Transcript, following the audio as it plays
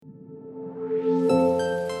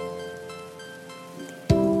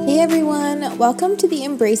everyone, welcome to the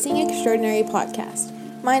Embracing Extraordinary podcast.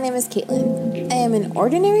 My name is Caitlin. I am an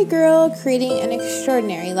ordinary girl creating an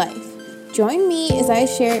extraordinary life. Join me as I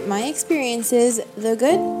share my experiences, the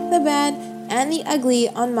good, the bad, and the ugly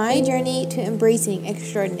on my journey to embracing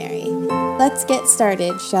extraordinary. Let's get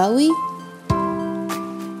started, shall we?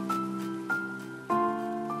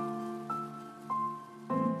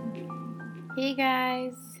 Hey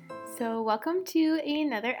guys! So welcome to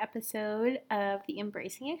another episode of the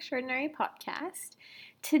Embracing Extraordinary podcast.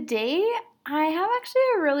 Today, I have actually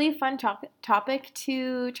a really fun topic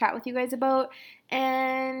to chat with you guys about,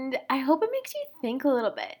 and I hope it makes you think a little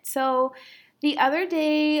bit. So the other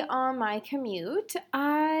day on my commute,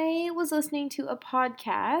 I was listening to a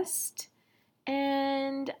podcast,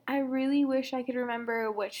 and I really wish I could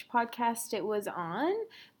remember which podcast it was on,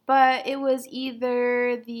 but it was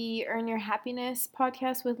either the Earn Your Happiness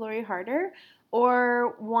podcast with Lori Harder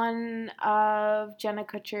or one of Jenna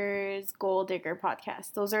Kutcher's Goal Digger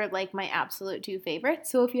podcast. Those are like my absolute two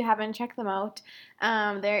favorites. So if you haven't checked them out,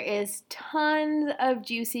 there is tons of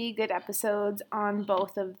juicy, good episodes on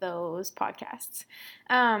both of those podcasts.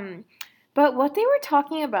 But what they were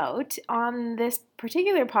talking about on this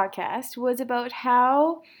particular podcast was about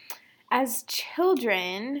how, as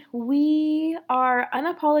children, we are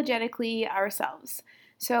unapologetically ourselves.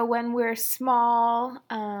 So when we're small,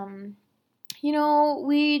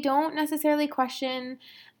 we don't necessarily question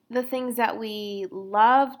the things that we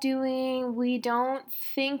love doing. We don't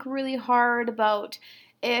think really hard about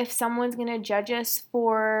if someone's going to judge us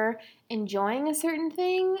for enjoying a certain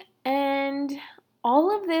thing. And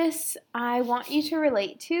all of this I want you to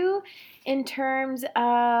relate to in terms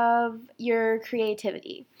of your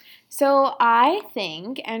creativity. So I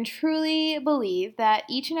think and truly believe that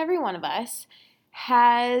each and every one of us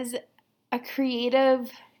has a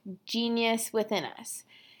creative genius within us.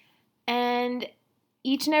 And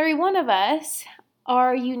each and every one of us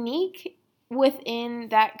are unique within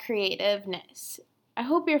that creativeness. I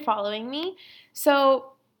hope you're following me.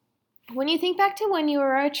 So when you think back to when you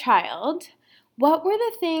were a child, what were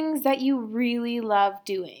the things that you really loved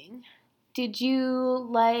doing? Did you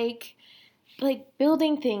like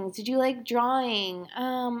building things? Did you like drawing?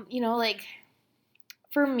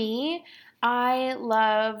 For me, I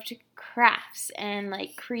loved crafts and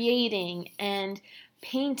like creating and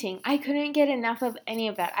painting. I couldn't get enough of any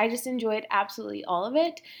of that. I just enjoyed absolutely all of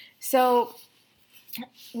it. So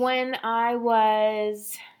when I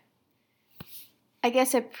was, I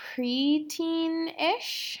guess, a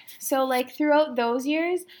preteen-ish, so like throughout those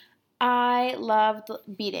years, I loved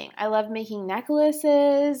beading. I loved making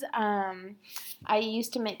necklaces. I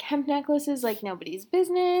used to make hemp necklaces like nobody's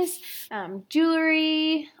business,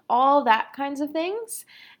 jewelry, all that kinds of things.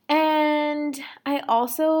 And I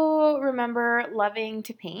also remember loving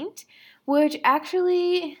to paint, which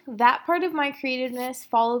actually, that part of my creativeness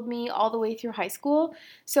followed me all the way through high school.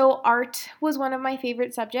 So art was one of my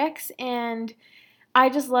favorite subjects, and I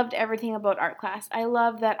just loved everything about art class. I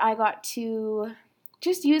loved that I got to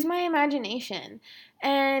just use my imagination.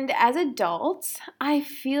 And as adults, I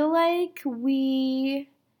feel like we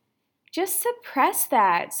just suppress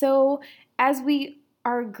that. So as we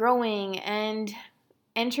are growing and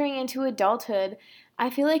entering into adulthood, I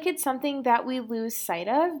feel like it's something that we lose sight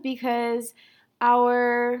of because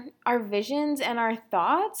our visions and our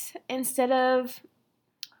thoughts, instead of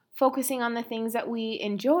focusing on the things that we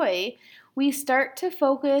enjoy, we start to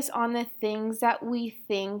focus on the things that we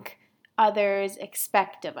think others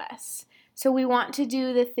expect of us. So we want to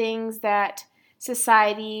do the things that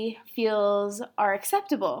society feels are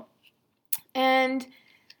acceptable. And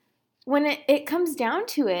when it comes down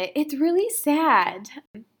to it, it's really sad.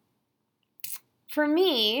 For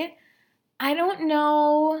me, I don't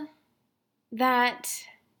know that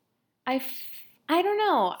I don't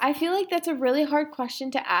know. I feel like that's a really hard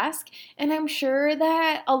question to ask, and I'm sure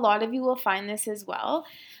that a lot of you will find this as well.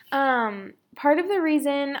 Part of the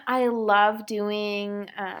reason I love doing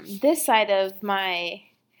this side of my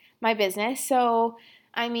business, so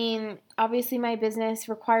I mean, obviously my business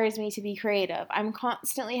requires me to be creative. I'm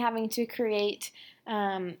constantly having to create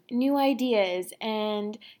new ideas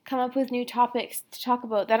and come up with new topics to talk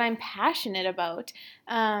about that I'm passionate about.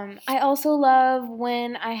 I also love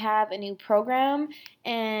when I have a new program,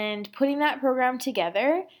 and putting that program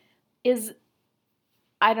together is,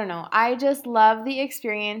 I don't know, I just love the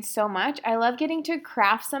experience so much. I love getting to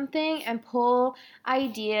craft something and pull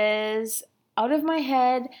ideas out of my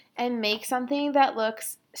head and make something that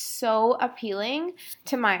looks so appealing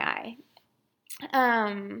to my eye.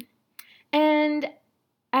 And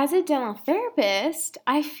As a dental therapist,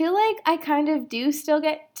 I feel like I kind of do still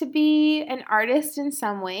get to be an artist in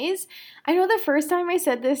some ways. I know the first time I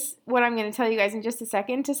said this, what I'm going to tell you guys in just a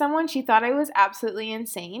second, to someone, she thought I was absolutely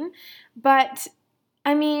insane. But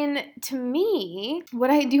I mean, to me, what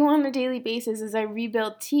I do on a daily basis is I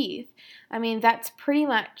rebuild teeth. I mean, that's pretty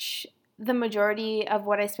much the majority of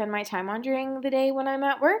what I spend my time on during the day when I'm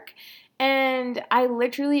at work. And I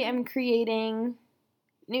literally am creating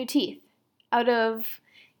new teeth out of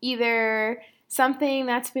either something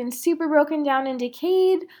that's been super broken down and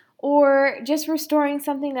decayed or just restoring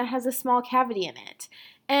something that has a small cavity in it.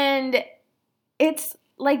 And it's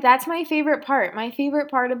like that's my favorite part. My favorite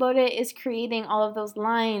part about it is creating all of those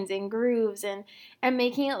lines and grooves and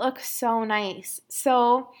making it look so nice.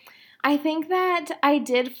 So I think that I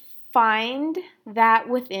did find that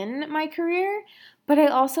within my career, but I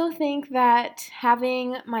also think that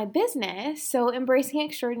having my business, so embracing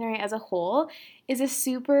extraordinary as a whole, is a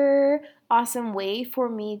super awesome way for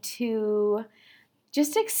me to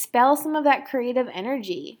just expel some of that creative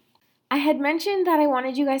energy. I had mentioned that I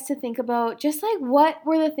wanted you guys to think about just like what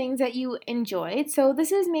were the things that you enjoyed. So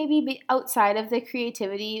this is maybe outside of the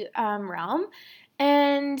creativity realm.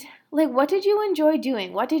 And like, what did you enjoy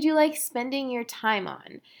doing? What did you like spending your time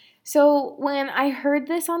on? So when I heard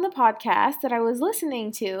this on the podcast that I was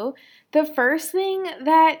listening to, the first thing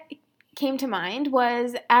that came to mind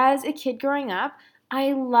was as a kid growing up,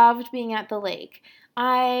 I loved being at the lake.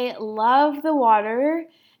 I loved the water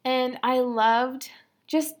and I loved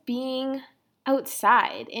just being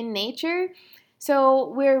outside in nature. So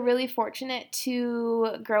we're really fortunate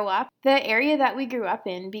to grow up the area that we grew up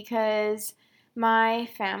in because my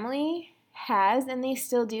family has and they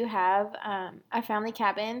still do have a family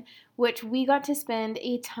cabin which we got to spend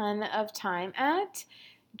a ton of time at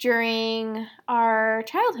during our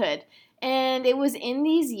childhood. And it was in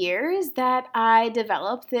these years that I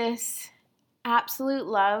developed this absolute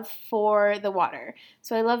love for the water.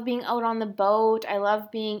 So I love being out on the boat. I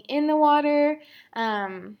love being in the water.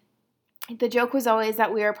 The joke was always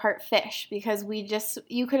that we were part fish because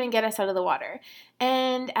you couldn't get us out of the water.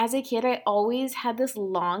 And as a kid, I always had this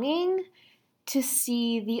longing to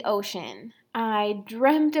see the ocean. I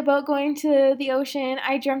dreamt about going to the ocean.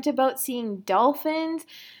 I dreamt about seeing dolphins,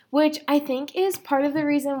 which I think is part of the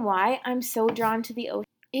reason why I'm so drawn to the ocean.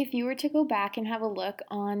 If you were to go back and have a look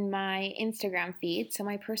on my Instagram feed, so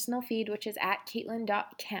my personal feed, which is at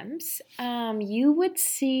caitlin.kemps, you would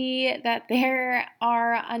see that there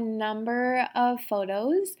are a number of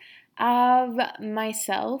photos of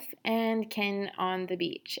myself and Ken on the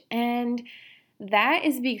beach. And that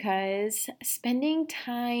is because spending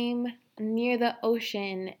time near the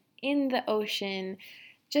ocean, in the ocean,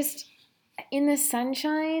 just in the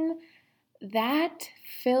sunshine, that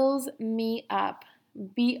fills me up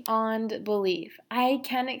beyond belief. I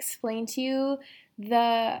can't explain to you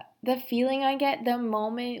the feeling I get the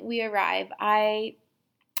moment we arrive. I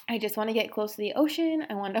just want to get close to the ocean.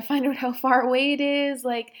 I want to find out how far away it is.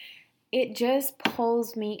 Like it just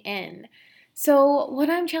pulls me in. So what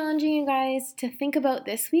I'm challenging you guys to think about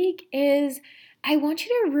this week is I want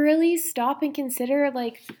you to really stop and consider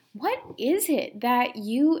like what is it that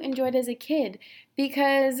you enjoyed as a kid?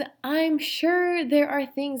 Because I'm sure there are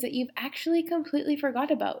things that you've actually completely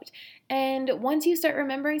forgot about. And once you start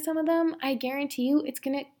remembering some of them, I guarantee you it's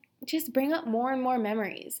going to just bring up more and more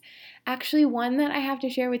memories. Actually, one that I have to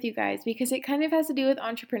share with you guys because it kind of has to do with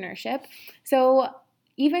entrepreneurship. So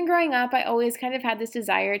even growing up, I always kind of had this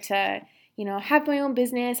desire to have my own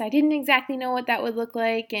business. I didn't exactly know what that would look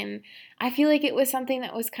like. And I feel like it was something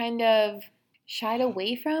that was kind of shied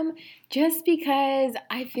away from just because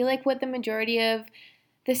I feel like what the majority of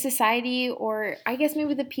the society, or I guess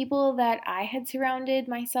maybe the people that I had surrounded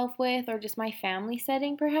myself with, or just my family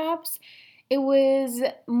setting perhaps, it was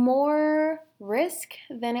more risk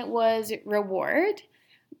than it was reward.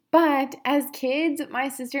 But as kids, my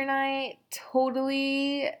sister and I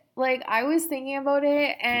totally, like, I was thinking about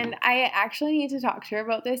it, and I actually need to talk to her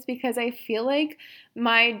about this because I feel like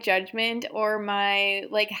my judgment or my,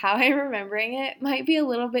 like, how I'm remembering it might be a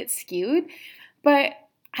little bit skewed. But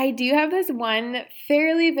I do have this one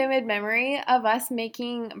fairly vivid memory of us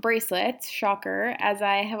making bracelets. Shocker, as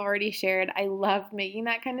I have already shared, I love making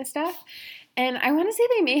that kind of stuff. And I want to say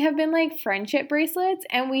they may have been like friendship bracelets,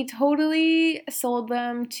 and we totally sold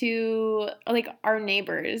them to like our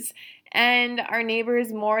neighbors. And our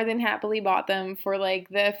neighbors more than happily bought them for like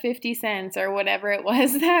the 50 cents or whatever it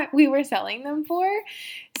was that we were selling them for.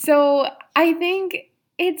 So I think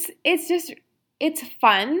it's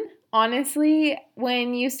fun, honestly,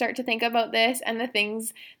 when you start to think about this and the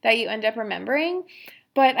things that you end up remembering.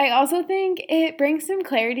 But I also think it brings some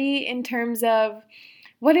clarity in terms of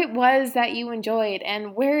what it was that you enjoyed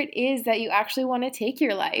and where it is that you actually want to take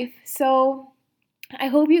your life. So I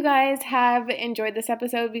hope you guys have enjoyed this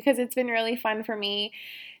episode because it's been really fun for me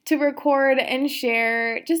to record and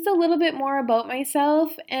share just a little bit more about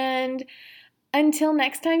myself. And until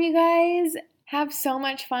next time, you guys, have so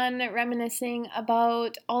much fun reminiscing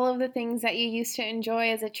about all of the things that you used to enjoy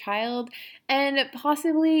as a child, and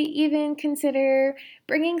possibly even consider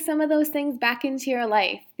bringing some of those things back into your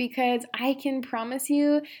life, because I can promise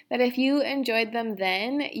you that if you enjoyed them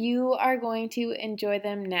then, you are going to enjoy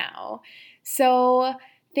them now. So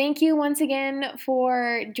thank you once again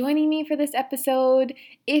for joining me for this episode.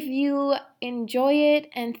 If you enjoy it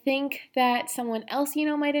and think that someone else you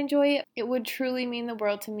know might enjoy it, it would truly mean the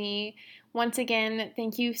world to me. Once again,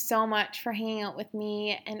 thank you so much for hanging out with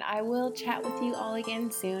me, and I will chat with you all again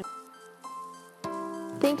soon.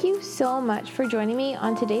 Thank you so much for joining me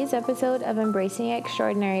on today's episode of Embracing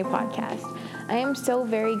Extraordinary podcast. I am so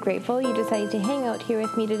very grateful you decided to hang out here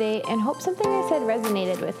with me today and hope something I said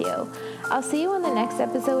resonated with you. I'll see you on the next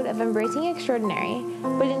episode of Embracing Extraordinary,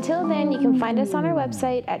 but until then, you can find us on our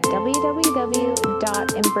website at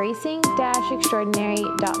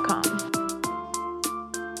www.embracing-extraordinary.com.